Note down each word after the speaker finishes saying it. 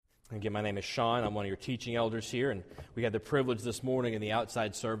Again, my name is Sean. I'm one of your teaching elders here, and we had the privilege this morning in the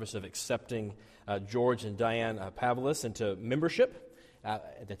outside service of accepting George and Diane Pavlis into membership.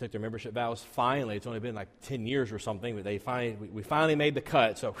 They took their membership vows. Finally, it's only been like 10 years or something, but we finally made the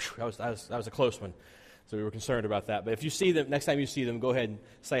cut. So that was a close one. So we were concerned about that. But if you see them, next time you see them, go ahead and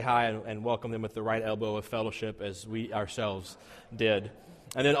say hi and welcome them with the right elbow of fellowship, as we ourselves did.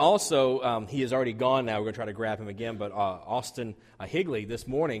 And then also, he is already gone now. We're going to try to grab him again. But Austin Higley this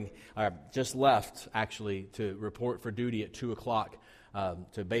morning just left, actually, to report for duty at 2 o'clock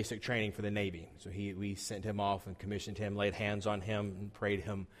to basic training for the Navy. So we sent him off and commissioned him, laid hands on him, and prayed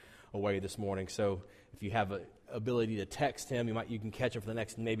him away this morning. So if you have an ability to text him, you can catch him for the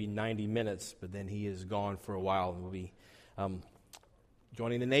next maybe 90 minutes. But then he is gone for a while and will be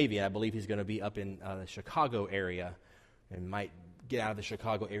joining the Navy. I believe he's going to be up in the Chicago area and might get out of the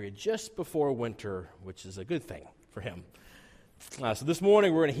Chicago area just before winter, which is a good thing for him. So this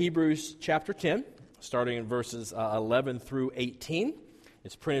morning we're in Hebrews chapter 10, starting in verses 11 through 18.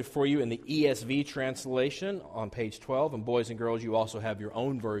 It's printed for you in the ESV translation on page 12, and boys and girls, you also have your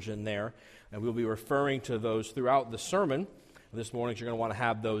own version there, and we'll be referring to those throughout the sermon this morning, so you're going to want to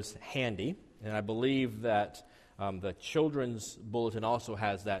have those handy. And I believe that the children's bulletin also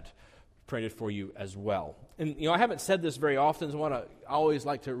has that printed for you as well. And, I haven't said this very often, so I always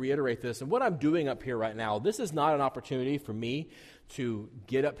like to reiterate this. And what I'm doing up here right now, this is not an opportunity for me to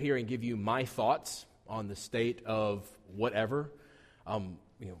get up here and give you my thoughts on the state of whatever.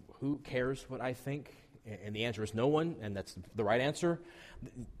 Who cares what I think? And the answer is no one, and that's the right answer.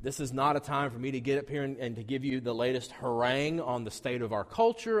 This is not a time for me to get up here and to give you the latest harangue on the state of our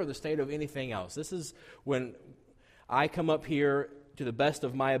culture or the state of anything else. This is when I come up here to the best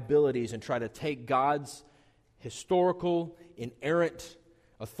of my abilities and try to take God's historical, inerrant,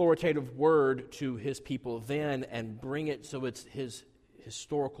 authoritative word to his people then and bring it so it's his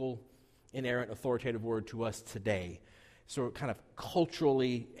historical, inerrant, authoritative word to us today. So kind of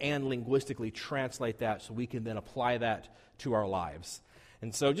culturally and linguistically translate that so we can then apply that to our lives.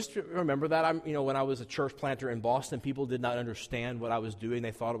 And so just remember that. When I was a church planter in Boston, people did not understand what I was doing.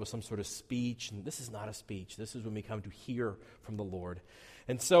 They thought it was some sort of speech. And this is not a speech. This is when we come to hear from the Lord.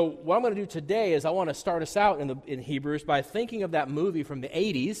 And so what I'm going to do today is I want to start us out in Hebrews by thinking of that movie from the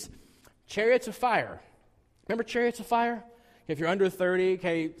 80s, Chariots of Fire. Remember Chariots of Fire? If you're under 30,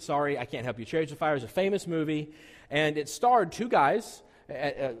 okay, sorry, I can't help you. Chariots of Fire is a famous movie, and it starred two guys,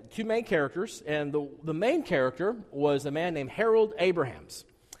 two main characters, and the main character was a man named Harold Abrahams.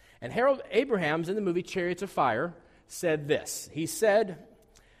 And Harold Abrahams in the movie Chariots of Fire said this. He said,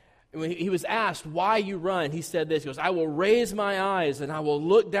 when he was asked, why you run, he said this. He goes, I will raise my eyes and I will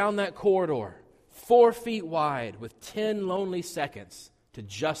look down that corridor 4 feet wide with 10 lonely seconds to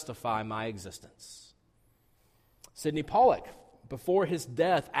justify my existence. Sidney Pollack, before his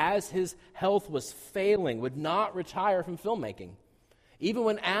death, as his health was failing, would not retire from filmmaking, even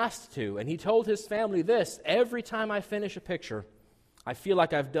when asked to. And he told his family this, every time I finish a picture, I feel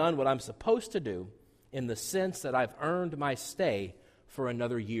like I've done what I'm supposed to do in the sense that I've earned my stay for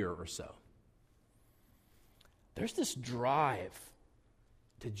another year or so. There's this drive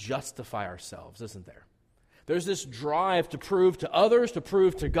to justify ourselves, isn't there? There's this drive to prove to others, to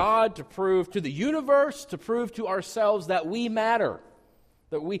prove to God, to prove to the universe, to prove to ourselves that we matter,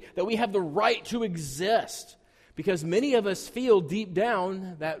 that we have the right to exist, because many of us feel deep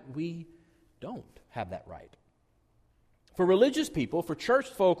down that we don't have that right. For religious people, for church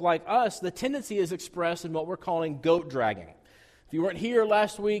folk like us, the tendency is expressed in what we're calling goat dragging. If you weren't here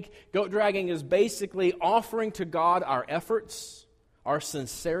last week, goat dragging is basically offering to God our efforts, our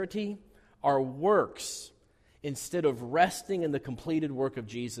sincerity, our works, instead of resting in the completed work of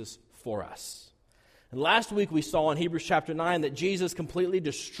Jesus for us. And last week we saw in Hebrews chapter 9 that Jesus completely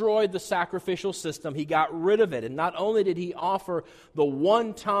destroyed the sacrificial system. He got rid of it. And not only did he offer the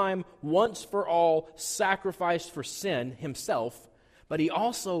one-time, once-for-all sacrifice for sin himself, but he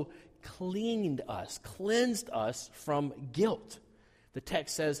also cleansed us from guilt. The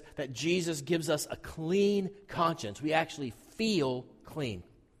text says that Jesus gives us a clean conscience. We actually feel clean.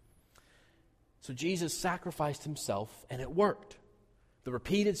 So Jesus sacrificed himself, and it worked. The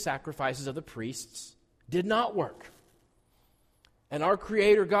repeated sacrifices of the priests did not work. And our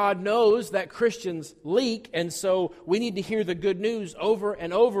Creator God knows that Christians leak, and so we need to hear the good news over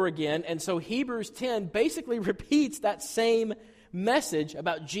and over again. And so Hebrews 10 basically repeats that same message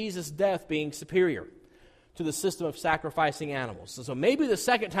about Jesus' death being superior to the system of sacrificing animals. So maybe the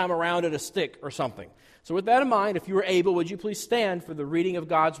second time around at a stick or something. So with that in mind, if you are able, would you please stand for the reading of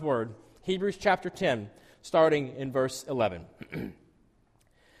God's Word? Hebrews chapter 10, starting in verse 11.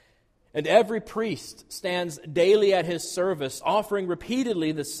 And every priest stands daily at his service, offering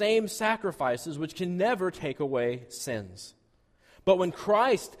repeatedly the same sacrifices which can never take away sins. But when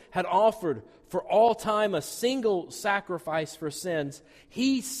Christ had offered for all time a single sacrifice for sins,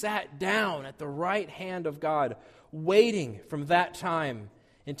 he sat down at the right hand of God, waiting from that time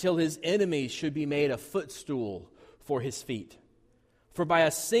until his enemies should be made a footstool for his feet. For by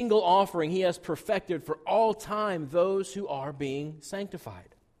a single offering he has perfected for all time those who are being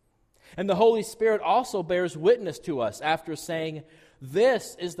sanctified. And the Holy Spirit also bears witness to us after saying,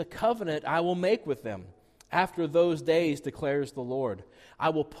 "This is the covenant I will make with them. After those days, declares the Lord, I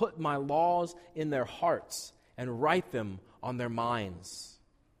will put my laws in their hearts and write them on their minds."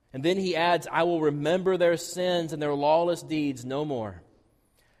 And then he adds, "I will remember their sins and their lawless deeds no more.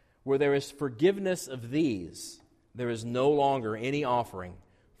 Where there is forgiveness of these, there is no longer any offering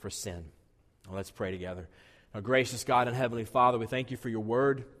for sin." Well, let's pray together. Our gracious God and Heavenly Father, we thank you for your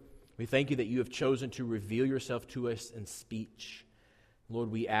word. We thank you that you have chosen to reveal yourself to us in speech.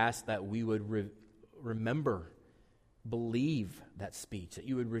 Lord, we ask that we would remember, believe that speech, that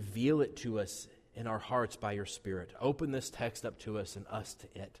you would reveal it to us in our hearts by your Spirit. Open this text up to us and us to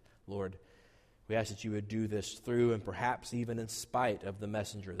it, Lord. We ask that you would do this through and perhaps even in spite of the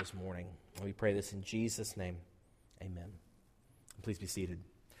messenger this morning. And we pray this in Jesus' name. Amen. Please be seated.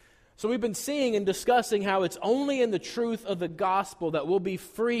 So we've been seeing and discussing how it's only in the truth of the gospel that we'll be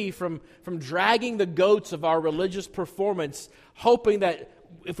free from dragging the goats of our religious performance, hoping that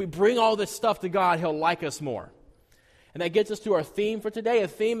if we bring all this stuff to God, He'll like us more. And that gets us to our theme for today. A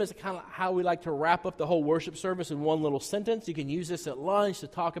theme is kind of how we like to wrap up the whole worship service in one little sentence. You can use this at lunch to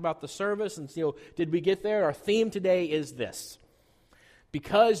talk about the service and see, did we get there? Our theme today is this: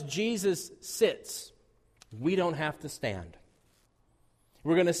 because Jesus sits, we don't have to stand.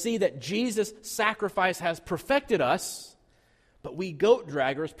 We're going to see that Jesus' sacrifice has perfected us, but we goat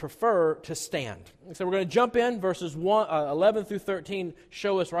draggers prefer to stand. So we're going to jump in. Verses 11 through 13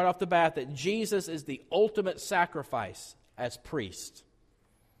 show us right off the bat that Jesus is the ultimate sacrifice as priest.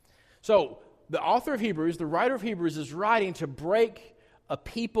 So the author of Hebrews, the writer of Hebrews, is writing to break a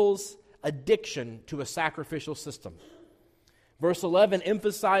people's addiction to a sacrificial system. Verse 11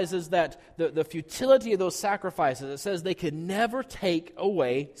 emphasizes that the futility of those sacrifices. It says they could never take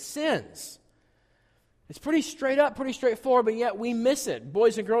away sins. It's pretty straight up, pretty straightforward, but yet we miss it.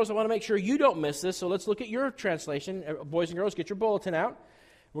 Boys and girls, I want to make sure you don't miss this, so let's look at your translation. Boys and girls, get your bulletin out.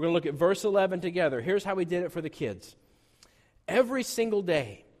 We're going to look at verse 11 together. Here's how we did it for the kids. Every single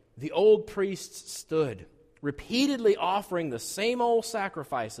day, the old priests stood, repeatedly offering the same old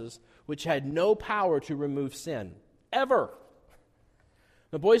sacrifices which had no power to remove sin. Ever.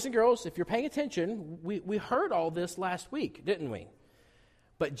 Now, boys and girls, if you're paying attention, we heard all this last week, didn't we?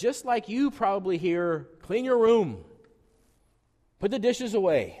 But just like you probably hear, clean your room, put the dishes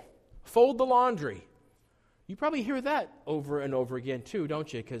away, fold the laundry, you probably hear that over and over again too,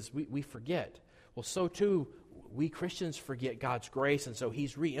 don't you? Because we forget. Well, so too, we Christians forget God's grace, and so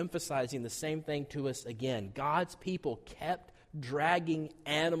He's re-emphasizing the same thing to us again. God's people kept dragging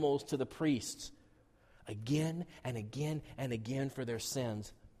animals to the priests again and again and again for their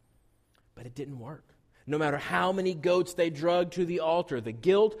sins. But it didn't work. No matter how many goats they dragged to the altar, the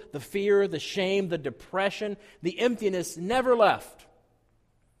guilt, the fear, the shame, the depression, the emptiness never left.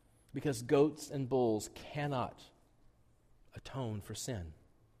 Because goats and bulls cannot atone for sin.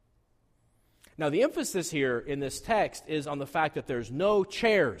 Now, the emphasis here in this text is on the fact that there's no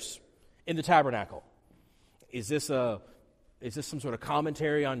chairs in the tabernacle. Is this some sort of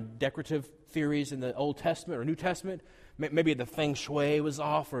commentary on decorative theories in the Old Testament or New Testament? Maybe the feng shui was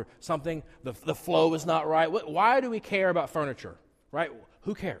off or something. The flow was not right. Why do we care about furniture, right?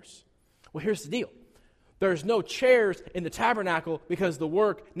 Who cares? Well, here's the deal. There's no chairs in the tabernacle because the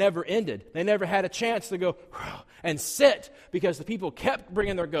work never ended. They never had a chance to go and sit because the people kept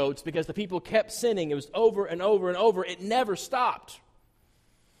bringing their goats, because the people kept sinning. It was over and over and over. It never stopped.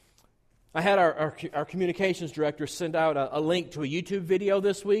 I had our communications director send out a link to a YouTube video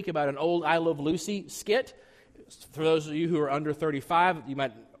this week about an old I Love Lucy skit. For those of you who are under 35, you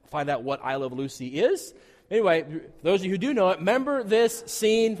might find out what I Love Lucy is. Anyway, those of you who do know it, remember this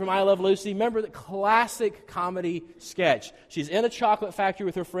scene from I Love Lucy? Remember the classic comedy sketch. She's in a chocolate factory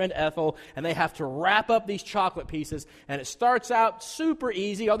with her friend Ethel, and they have to wrap up these chocolate pieces, and it starts out super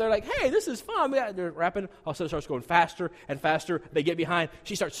easy. Oh, they're like, hey, this is fun. They're wrapping. All of a sudden it starts going faster and faster. They get behind.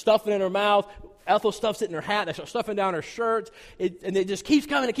 She starts stuffing it in her mouth. Ethel stuffs it in her hat. They start stuffing down her shirt. And it just keeps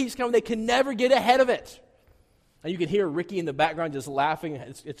coming. It keeps coming. They can never get ahead of it. And you can hear Ricky in the background just laughing.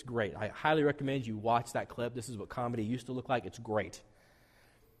 It's great. I highly recommend you watch that clip. This is what comedy used to look like. It's great.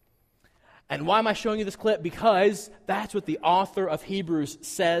 And why am I showing you this clip? Because that's what the author of Hebrews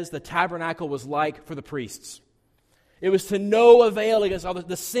says the tabernacle was like for the priests. It was to no avail against all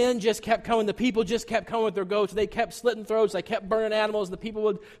the sin just kept coming. The people just kept coming with their goats. They kept slitting throats. They kept burning animals. The people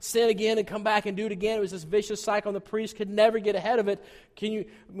would sin again and come back and do it again. It was this vicious cycle, and the priest could never get ahead of it.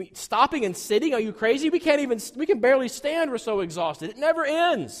 Stopping and sitting? Are you crazy? We can barely stand. We're so exhausted. It never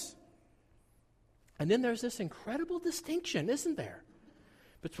ends. And then there's this incredible distinction, isn't there,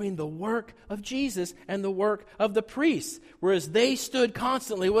 between the work of Jesus and the work of the priests. Whereas they stood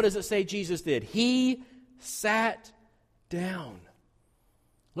constantly, what does it say Jesus did? He sat down.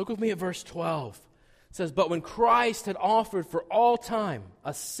 Look with me at verse 12. It says, "But when Christ had offered for all time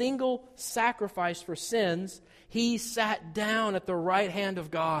a single sacrifice for sins, he sat down at the right hand of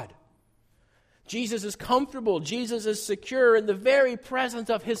God." Jesus is comfortable. Jesus is secure in the very presence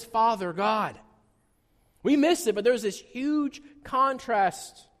of his Father, God. We miss it, but there's this huge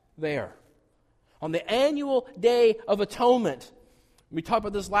contrast there. On the annual Day of Atonement, we talked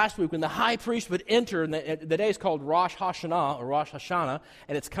about this last week, when the high priest would enter, and the day is called Rosh Hashanah,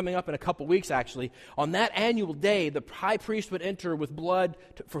 and it's coming up in a couple weeks actually. On that annual day, the high priest would enter with blood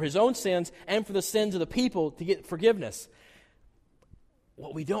for his own sins and for the sins of the people to get forgiveness.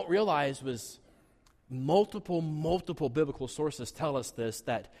 What we don't realize was multiple biblical sources tell us this,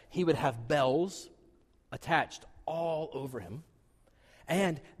 that he would have bells attached all over him,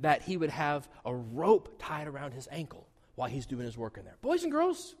 and that he would have a rope tied around his ankle while he's doing his work in there. Boys and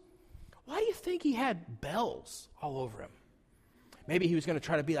girls, why do you think he had bells all over him? Maybe he was going to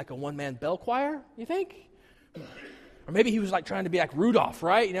try to be like a one-man bell choir, you think? Or maybe he was like trying to be like Rudolph,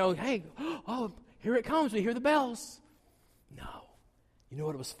 right? You know, hey, oh, here it comes, we hear the bells. No. You know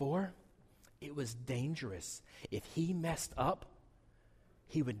what it was for? It was dangerous. If he messed up,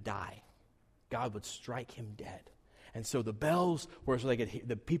 he would die. God would strike him dead. And so the bells were so they could hear,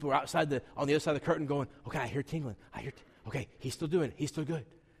 the people were outside on the other side of the curtain going, okay, I hear tingling. Okay, he's still doing it. He's still good.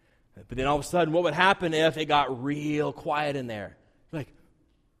 But then all of a sudden, what would happen if it got real quiet in there? Like,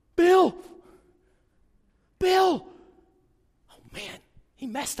 Bill! Oh, man, he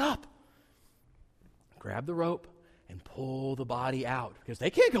messed up. Grab the rope and pull the body out, because they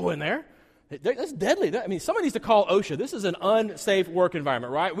can't go in there. That's deadly. I mean, somebody needs to call OSHA. This is an unsafe work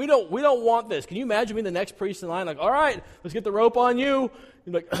environment, right? We don't want this. Can you imagine being the next priest in line? Like, all right, let's get the rope on you.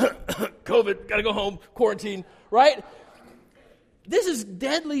 You're like, COVID, got to go home, quarantine, right? This is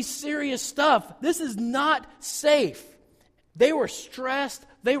deadly serious stuff. This is not safe. They were stressed.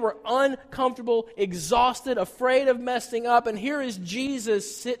 They were uncomfortable, exhausted, afraid of messing up. And here is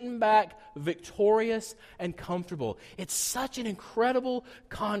Jesus sitting back, victorious and comfortable. It's such an incredible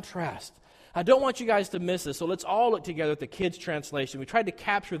contrast. I don't want you guys to miss this, so let's all look together at the kids' translation. We tried to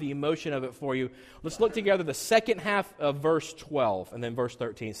capture the emotion of it for you. Let's look together the second half of verse 12, and then verse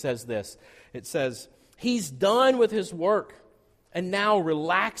 13 says this. It says, "He's done with his work and now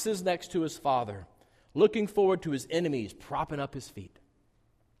relaxes next to his Father, looking forward to his enemies propping up his feet."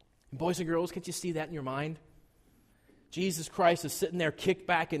 And boys and girls, can't you see that in your mind? Jesus Christ is sitting there kicked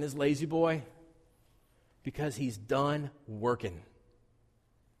back in his lazy boy because he's done working.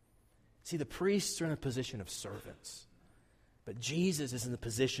 See, the priests are in a position of servants, but Jesus is in the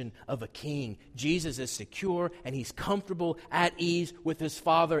position of a king. Jesus is secure and he's comfortable, at ease with his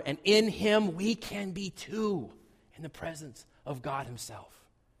Father, and in him we can be too, in the presence of God himself.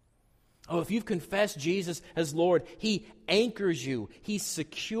 Oh, if you've confessed Jesus as Lord, he anchors you, he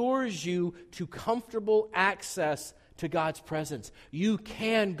secures you to comfortable access to God's presence. You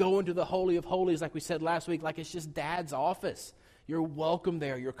can go into the Holy of Holies, like we said last week, like it's just Dad's office. You're welcome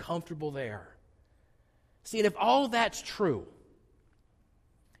there. You're comfortable there. See, and if all that's true,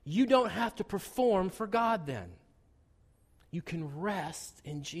 you don't have to perform for God then. You can rest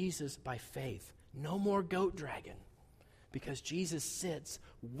in Jesus by faith. No more goat dragging. Because Jesus sits,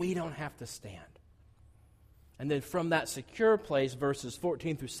 we don't have to stand. And then from that secure place, verses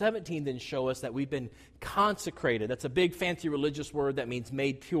 14 through 17 then show us that we've been consecrated. That's a big fancy religious word that means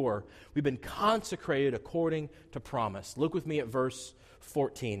made pure. We've been consecrated according to promise. Look with me at verse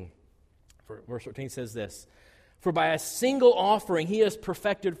 14. Verse 14 says this, "For by a single offering he has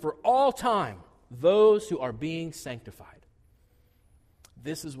perfected for all time those who are being sanctified."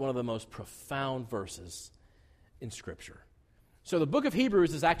 This is one of the most profound verses in Scripture. So the book of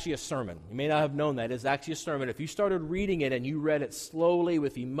Hebrews is actually a sermon. You may not have known that. It's actually a sermon. If you started reading it and you read it slowly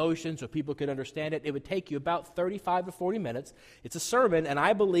with emotion so people could understand it, it would take you about 35 to 40 minutes. It's a sermon, and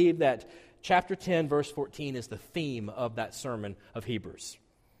I believe that chapter 10, verse 14 is the theme of that sermon of Hebrews.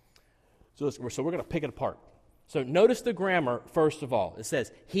 So we're going to pick it apart. So notice the grammar, first of all. It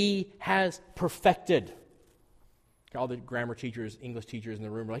says, he has perfected. All the grammar teachers, English teachers in the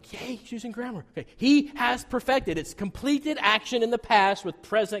room are like, yay, he's using grammar. Okay. He has perfected. It's completed action in the past with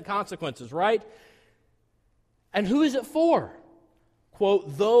present consequences, right? And who is it for?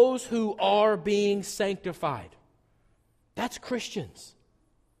 Quote, those who are being sanctified. That's Christians.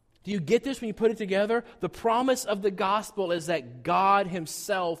 Do you get this when you put it together? The promise of the gospel is that God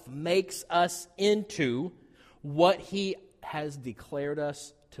himself makes us into what he has declared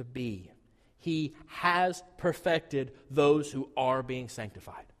us to be. He has perfected those who are being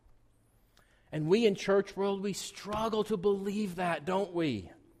sanctified. And we in church world, we struggle to believe that, don't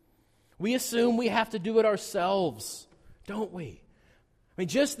we? We assume we have to do it ourselves, don't we? I mean,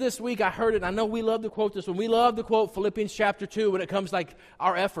 just this week I heard it, and I know we love to quote this one. We love to quote Philippians chapter 2 when it comes like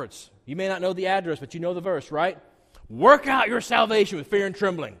our efforts. You may not know the address, but you know the verse, right? Work out your salvation with fear and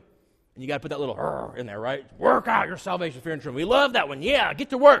trembling. And you got to put that little in there, right? Work out your salvation with fear and trembling. We love that one. Yeah,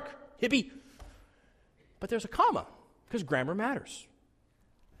 get to work, hippie. But there's a comma, because grammar matters.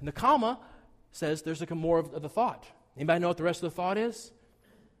 And the comma says there's like a more of the thought. Anybody know what the rest of the thought is?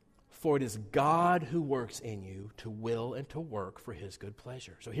 For it is God who works in you to will and to work for his good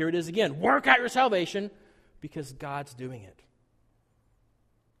pleasure. So here it is again. Work out your salvation because God's doing it.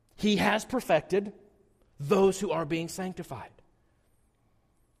 He has perfected those who are being sanctified.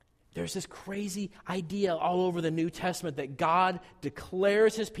 There's this crazy idea all over the New Testament that God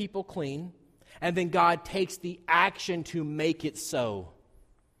declares his people clean, and then God takes the action to make it so.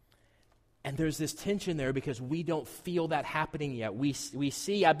 And there's this tension there because we don't feel that happening yet. We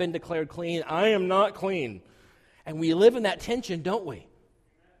see, I've been declared clean. I am not clean. And we live in that tension, don't we?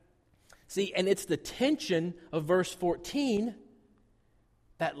 See, and it's the tension of verse 14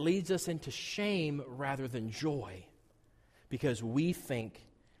 that leads us into shame rather than joy, because we think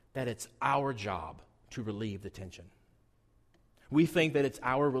that it's our job to relieve the tension. We think that it's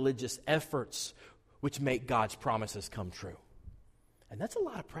our religious efforts which make God's promises come true. And that's a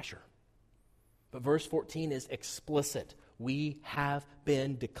lot of pressure. But verse 14 is explicit. We have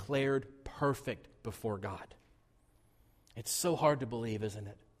been declared perfect before God. It's so hard to believe, isn't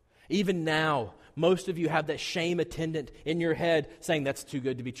it? Even now, most of you have that shame attendant in your head saying that's too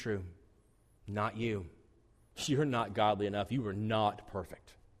good to be true. Not you. You're not godly enough. You are not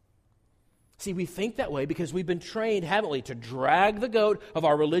perfect. See, we think that way because we've been trained, haven't we, to drag the goat of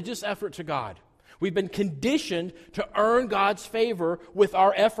our religious effort to God. We've been conditioned to earn God's favor with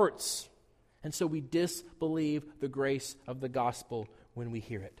our efforts. And so we disbelieve the grace of the gospel when we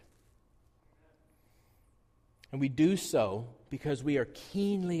hear it. And we do so because we are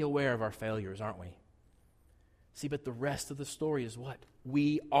keenly aware of our failures, aren't we? See, but the rest of the story is what?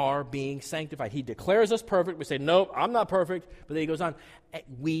 We are being sanctified. He declares us perfect. We say, nope, I'm not perfect. But then he goes on,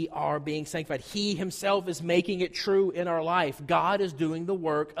 we are being sanctified. He himself is making it true in our life. God is doing the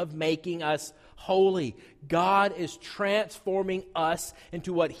work of making us holy. God is transforming us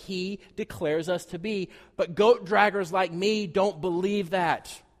into what he declares us to be. But goat draggers like me don't believe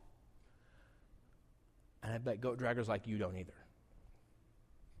that. And I bet goat draggers like you don't either.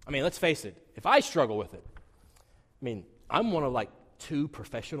 I mean, let's face it. If I struggle with it, I mean, I'm one of like 2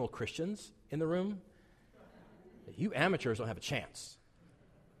 professional Christians in the room. You amateurs don't have a chance.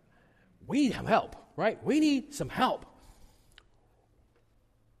 We need some help, right? We need some help.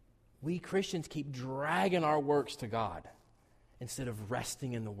 We Christians keep dragging our works to God instead of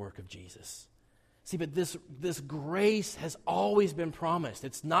resting in the work of Jesus. See, but this grace has always been promised.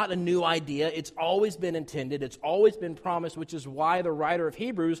 It's not a new idea. It's always been intended. It's always been promised, which is why the writer of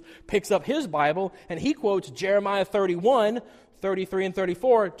Hebrews picks up his Bible and he quotes Jeremiah 31, 33, and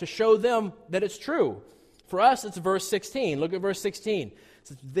 34 to show them that it's true. For us, it's verse 16. Look at verse 16. It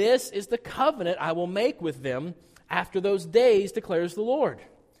says, this is the covenant I will make with them after those days, declares the Lord.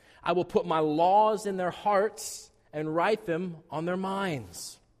 I will put my laws in their hearts and write them on their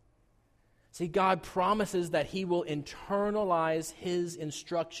minds. See, God promises that he will internalize his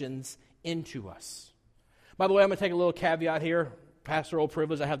instructions into us. By the way, I'm going to take a little caveat here. Pastoral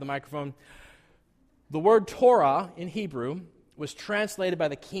privilege, I have the microphone. The word Torah in Hebrew was translated by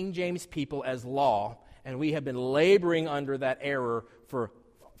the King James people as law, and we have been laboring under that error for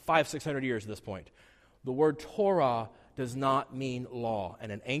 500-600 years at this point. The word Torah does not mean law,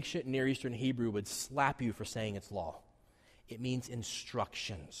 and an ancient Near Eastern Hebrew would slap you for saying it's law. It means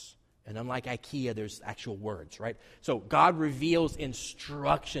instructions. And unlike IKEA, there's actual words, right? So God reveals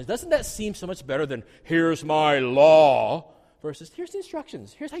instructions. Doesn't that seem so much better than, here's my law, versus, here's the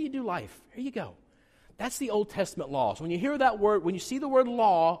instructions. Here's how you do life. Here you go. That's the Old Testament law. So when you hear that word, when you see the word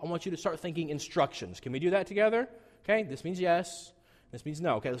law, I want you to start thinking instructions. Can we do that together? Okay, this means yes. This means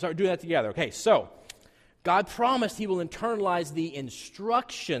no. Okay, let's start doing that together. Okay, so God promised He will internalize the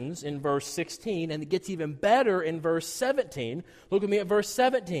instructions in verse 16, and it gets even better in verse 17. Look with me at verse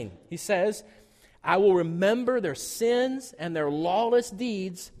 17. He says, I will remember their sins and their lawless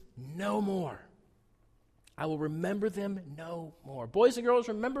deeds no more. I will remember them no more. Boys and girls,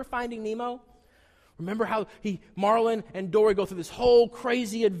 remember Finding Nemo? Remember how Marlin and Dory go through this whole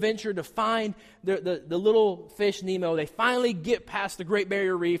crazy adventure to find the little fish Nemo. They finally get past the Great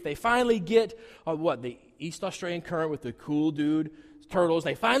Barrier Reef. They finally get, the East Australian Current with the cool dude turtles.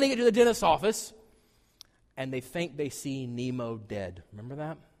 They finally get to the dentist's office, and they think they see Nemo dead. Remember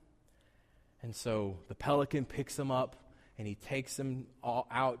that? And so the pelican picks him up, and he takes him all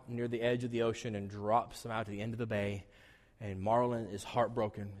out near the edge of the ocean and drops him out to the end of the bay. And Marlin is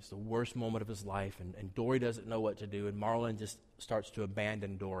heartbroken. It's the worst moment of his life. And Dory doesn't know what to do. And Marlin just starts to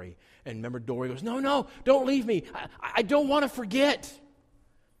abandon Dory. And remember, Dory goes, no, don't leave me. I don't want to forget.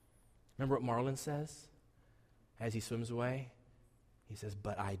 Remember what Marlin says as he swims away? He says,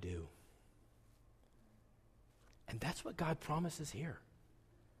 but I do. And that's what God promises here.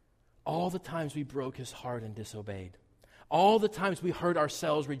 All the times we broke His heart and disobeyed. All the times we hurt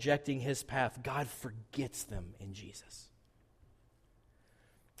ourselves rejecting His path, God forgets them in Jesus.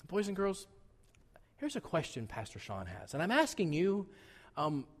 Boys and girls, here's a question Pastor Sean has. And I'm asking you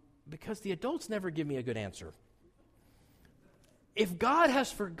because the adults never give me a good answer. If God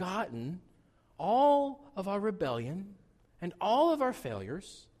has forgotten all of our rebellion and all of our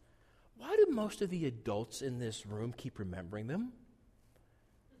failures, why do most of the adults in this room keep remembering them?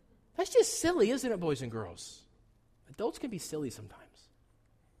 That's just silly, isn't it, boys and girls? Adults can be silly sometimes.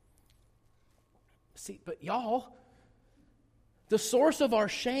 See, but y'all, the source of our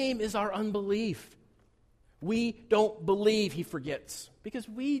shame is our unbelief. We don't believe He forgets because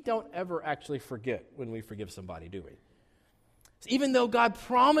we don't ever actually forget when we forgive somebody, do we? So even though God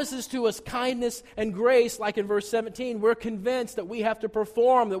promises to us kindness and grace, like in verse 17, we're convinced that we have to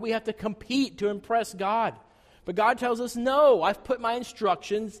perform, that we have to compete to impress God. But God tells us, no, I've put my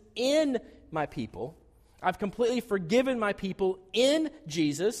instructions in my people. I've completely forgiven my people in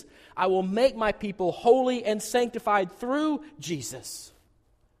Jesus. I will make my people holy and sanctified through Jesus.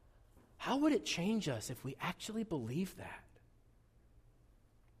 How would it change us if we actually believe that?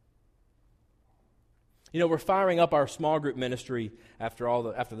 You know, we're firing up our small group ministry after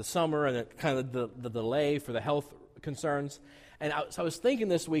the summer and kind of the delay for the health concerns. And so I was thinking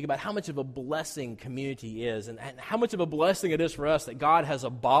this week about how much of a blessing community is and how much of a blessing it is for us that God has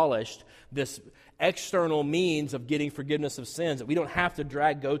abolished this external means of getting forgiveness of sins, that we don't have to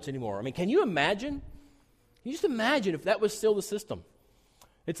drag goats anymore. I mean, can you imagine? Can you just imagine if that was still the system?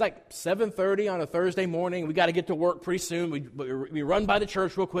 It's like 7:30 on a Thursday morning. We got to get to work pretty soon. We run by the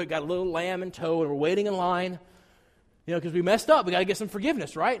church real quick, got a little lamb in tow, and we're waiting in line. You know, because we messed up. We got to get some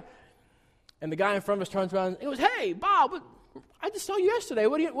forgiveness, right? And the guy in front of us turns around and goes, "Hey, Bob, I just saw you yesterday.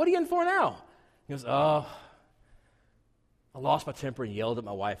 What are you in for now?" He goes, "Oh, I lost my temper and yelled at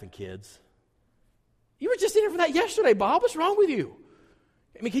my wife and kids." You were just in here for that yesterday, Bob. What's wrong with you?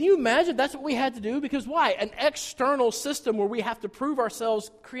 I mean, can you imagine that's what we had to do? Because why? An external system where we have to prove ourselves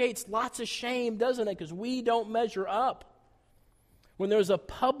creates lots of shame, doesn't it? Because we don't measure up. When there's a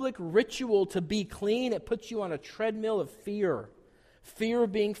public ritual to be clean, it puts you on a treadmill of fear. Fear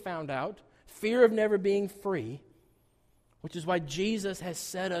of being found out. Fear of never being free. Which is why Jesus has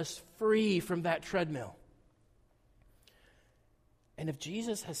set us free from that treadmill. And if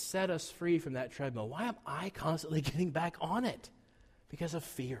Jesus has set us free from that treadmill, why am I constantly getting back on it? Because of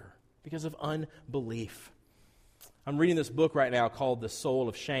fear, because of unbelief. I'm reading this book right now called The Soul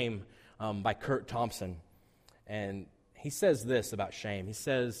of Shame by Kurt Thompson. And he says this about shame. He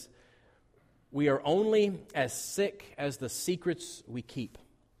says, "We are only as sick as the secrets we keep,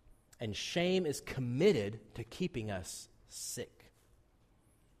 and shame is committed to keeping us sick."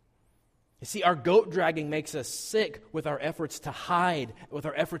 You see, our goat dragging makes us sick with our efforts to hide, with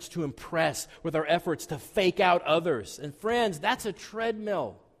our efforts to impress, with our efforts to fake out others. And friends, that's a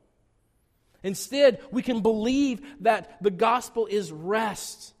treadmill. Instead, we can believe that the gospel is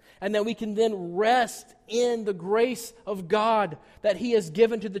rest, and that we can then rest in the grace of God that He has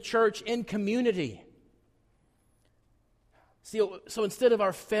given to the church in community. See, so instead of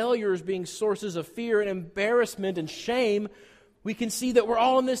our failures being sources of fear and embarrassment and shame, we can see that we're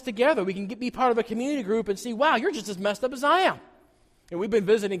all in this together. We can be part of a community group and see, wow, you're just as messed up as I am. And we've been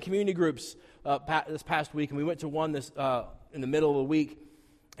visiting community groups this past week, and we went to one in the middle of the week.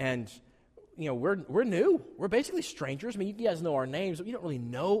 And, we're new. We're basically strangers. I mean, you guys know our names, but you don't really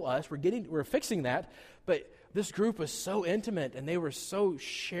know us. We're fixing that. But this group was so intimate, and they were so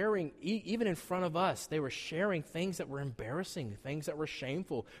sharing, even in front of us. They were sharing things that were embarrassing, things that were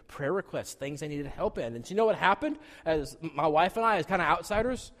shameful, prayer requests, things they needed help in. And you know what happened? As my wife and I, as kind of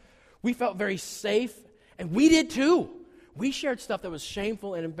outsiders, we felt very safe, and we did too. We shared stuff that was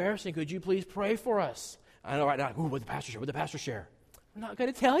shameful and embarrassing. Could you please pray for us? I know right now, what did the pastor share? What did the pastor share? I'm not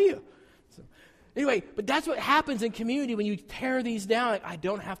going to tell you. So, anyway, but that's what happens in community when you tear these down. Like, I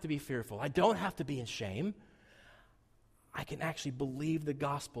don't have to be fearful. I don't have to be in shame. I can actually believe the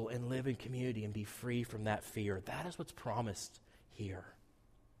gospel and live in community and be free from that fear. That is what's promised here.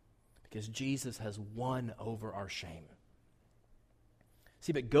 Because Jesus has won over our shame.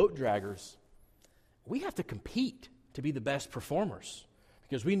 See, but goat draggers, we have to compete to be the best performers.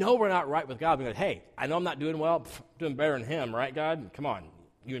 Because we know we're not right with God. We go, hey, I know I'm not doing well. I'm doing better than him, right, God? Come on,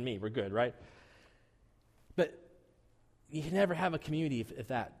 you and me, we're good, right? But you can never have a community if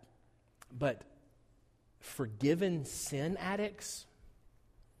that. But forgiven sin addicts,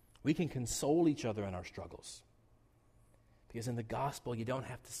 we can console each other in our struggles. Because in the gospel, you don't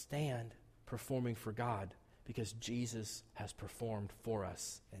have to stand performing for God, because Jesus has performed for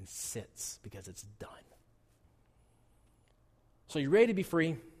us and sits because it's done. So you ready to be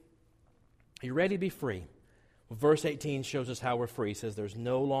free? Are you ready to be free? Well, verse 18 shows us how we're free. It says there's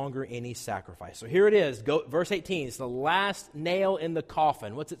no longer any sacrifice. So here it is. Verse 18 is the last nail in the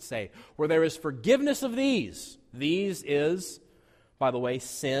coffin. What's it say? Where there is forgiveness of these. These is, by the way,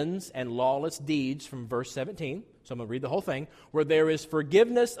 sins and lawless deeds from verse 17. So I'm going to read the whole thing. Where there is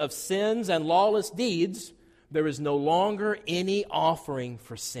forgiveness of sins and lawless deeds, there is no longer any offering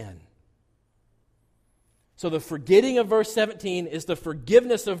for sin. So the forgetting of verse 17 is the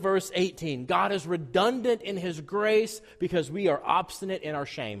forgiveness of verse 18. God is redundant in His grace because we are obstinate in our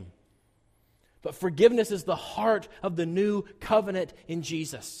shame. But forgiveness is the heart of the new covenant in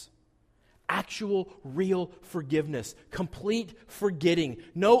Jesus. Actual, real forgiveness. Complete forgetting.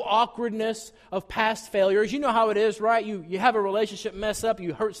 No awkwardness of past failures. You know how it is, right? You have a relationship mess up.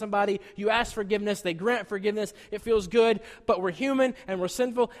 You hurt somebody. You ask forgiveness. They grant forgiveness. It feels good. But we're human and we're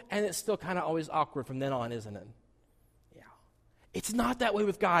sinful. And it's still kind of always awkward from then on, isn't it? Yeah. It's not that way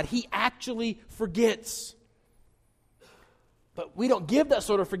with God. He actually forgets. But we don't give that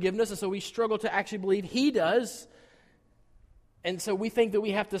sort of forgiveness. And so we struggle to actually believe He does. And so we think that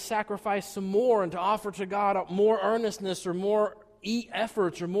we have to sacrifice some more and to offer to God more earnestness or more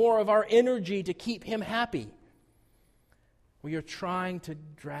efforts or more of our energy to keep Him happy. We are trying to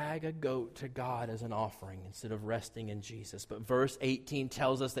drag a goat to God as an offering instead of resting in Jesus. But verse 18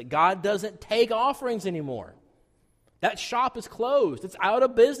 tells us that God doesn't take offerings anymore. That shop is closed. It's out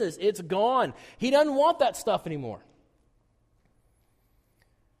of business. It's gone. He doesn't want that stuff anymore.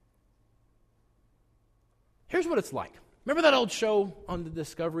 Here's what it's like. Remember that old show on the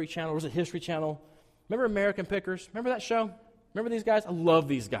Discovery Channel, or was it History Channel? Remember American Pickers? Remember that show? Remember these guys? I love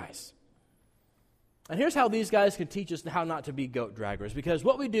these guys. And here's how these guys can teach us how not to be goat draggers. Because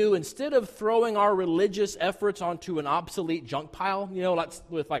what we do, instead of throwing our religious efforts onto an obsolete junk pile,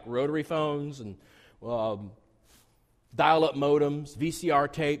 with like rotary phones and dial-up modems,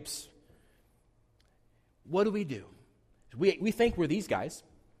 VCR tapes, what do? We think we're these guys.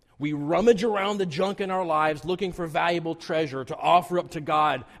 We rummage around the junk in our lives looking for valuable treasure to offer up to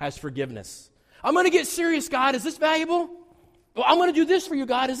God as forgiveness. I'm going to get serious, God. Is this valuable? Well, I'm going to do this for you,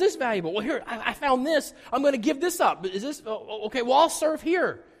 God. Is this valuable? Well, here, I found this. I'm going to give this up. Is this, okay, well, I'll serve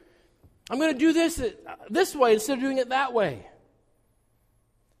here. I'm going to do this way instead of doing it that way.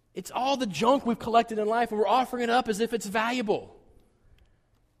 It's all the junk we've collected in life, and we're offering it up as if it's valuable.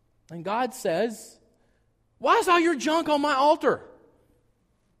 And God says, why is all your junk on my altar?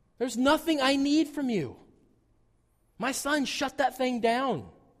 There's nothing I need from you. My son, shut that thing down.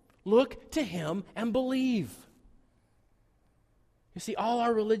 Look to Him and believe. You see, all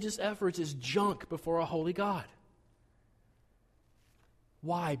our religious efforts is junk before a holy God.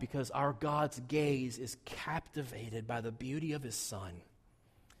 Why? Because our God's gaze is captivated by the beauty of His Son.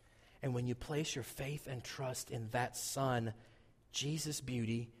 And when you place your faith and trust in that Son, Jesus'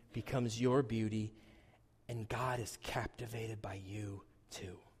 beauty becomes your beauty, and God is captivated by you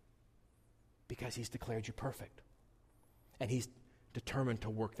too. Because He's declared you perfect. And He's determined to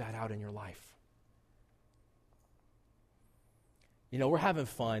work that out in your life. We're having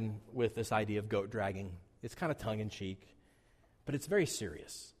fun with this idea of goat dragging. It's kind of tongue-in-cheek, but it's very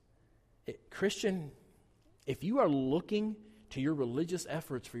serious. Christian, if you are looking to your religious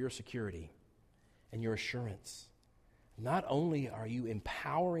efforts for your security and your assurance, not only are you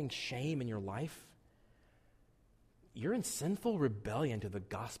empowering shame in your life, you're in sinful rebellion to the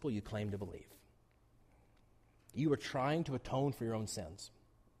gospel you claim to believe. You are trying to atone for your own sins.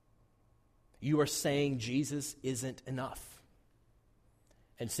 You are saying Jesus isn't enough.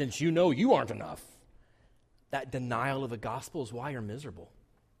 And since you know you aren't enough, that denial of the gospel is why you're miserable.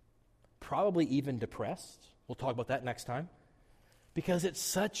 Probably even depressed. We'll talk about that next time. Because it's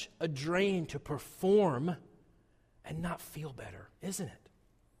such a drain to perform and not feel better, isn't it?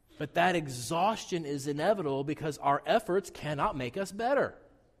 But that exhaustion is inevitable because our efforts cannot make us better.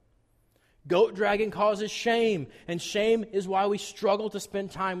 Goat dragging causes shame, and shame is why we struggle to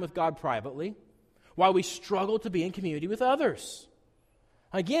spend time with God privately, why we struggle to be in community with others.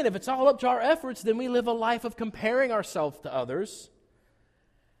 Again, if it's all up to our efforts, then we live a life of comparing ourselves to others.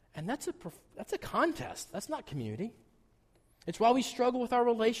 And that's a contest. That's not community. It's why we struggle with our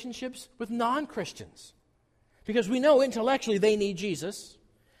relationships with non-Christians. Because we know intellectually they need Jesus.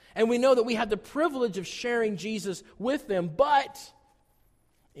 And we know that we have the privilege of sharing Jesus with them. But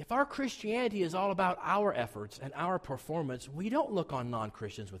if our Christianity is all about our efforts and our performance, we don't look on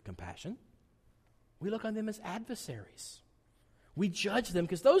non-Christians with compassion. We look on them as adversaries. We judge them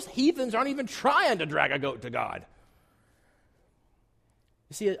because those heathens aren't even trying to drag a goat to God.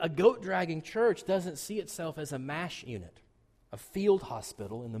 You see, a goat-dragging church doesn't see itself as a MASH unit, a field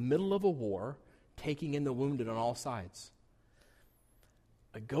hospital in the middle of a war, taking in the wounded on all sides.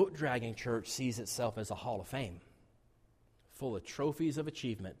 A goat-dragging church sees itself as a hall of fame, full of trophies of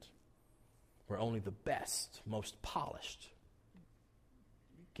achievement, where only the best, most polished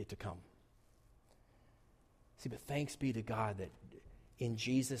get to come. See, but thanks be to God that in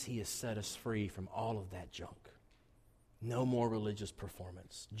Jesus He has set us free from all of that junk. No more religious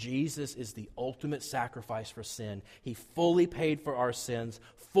performance. Jesus is the ultimate sacrifice for sin. He fully paid for our sins,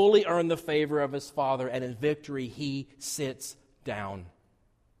 fully earned the favor of His Father, and in victory He sits down.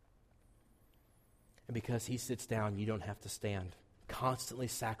 And because He sits down, you don't have to stand, constantly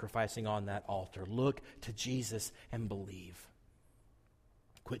sacrificing on that altar. Look to Jesus and believe.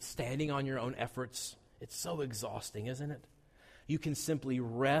 Quit standing on your own efforts. It's so exhausting, isn't it? You can simply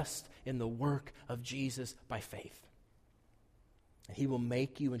rest in the work of Jesus by faith. And He will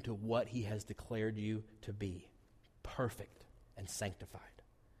make you into what He has declared you to be, perfect and sanctified.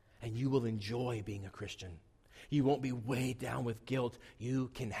 And you will enjoy being a Christian. You won't be weighed down with guilt.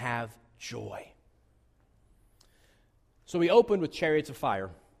 You can have joy. So we opened with Chariots of Fire,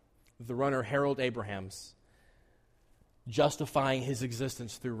 with the runner Harold Abrahams, justifying his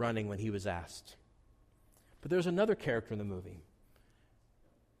existence through running when he was asked. But there's another character in the movie,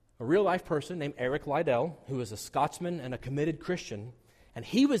 a real-life person named Eric Liddell, who is a Scotsman and a committed Christian, and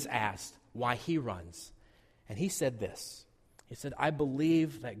he was asked why he runs. And he said this. He said, "I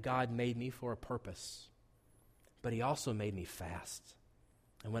believe that God made me for a purpose, but He also made me fast.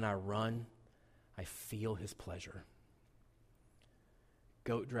 And when I run, I feel His pleasure."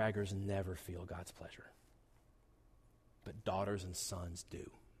 Goat draggers never feel God's pleasure, but daughters and sons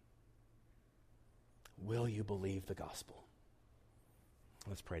do. Will you believe the gospel?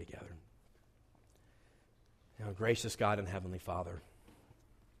 Let's pray together. Now, gracious God and Heavenly Father,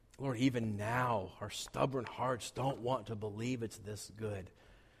 Lord, even now, our stubborn hearts don't want to believe it's this good.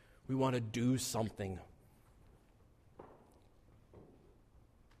 We want to do something.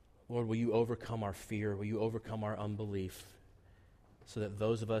 Lord, will you overcome our fear? Will you overcome our unbelief so that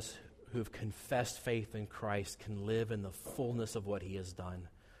those of us who have confessed faith in Christ can live in the fullness of what He has done?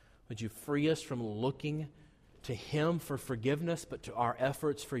 Would you free us from looking to Him for forgiveness, but to our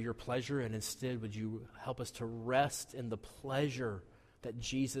efforts for your pleasure, and instead would you help us to rest in the pleasure that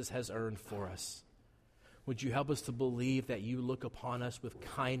Jesus has earned for us? Would you help us to believe that you look upon us with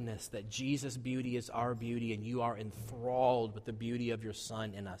kindness, that Jesus' beauty is our beauty, and you are enthralled with the beauty of your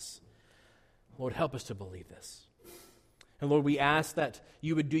Son in us? Lord, help us to believe this. And Lord, we ask that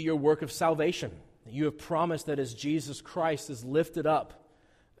you would do your work of salvation. You have promised that as Jesus Christ is lifted up,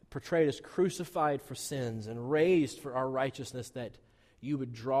 portrayed as crucified for sins and raised for our righteousness, that you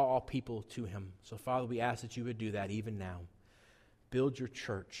would draw all people to Him. So, Father, we ask that you would do that even now. Build your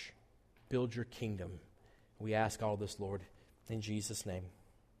church. Build your kingdom. We ask all this, Lord, in Jesus' name.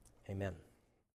 Amen.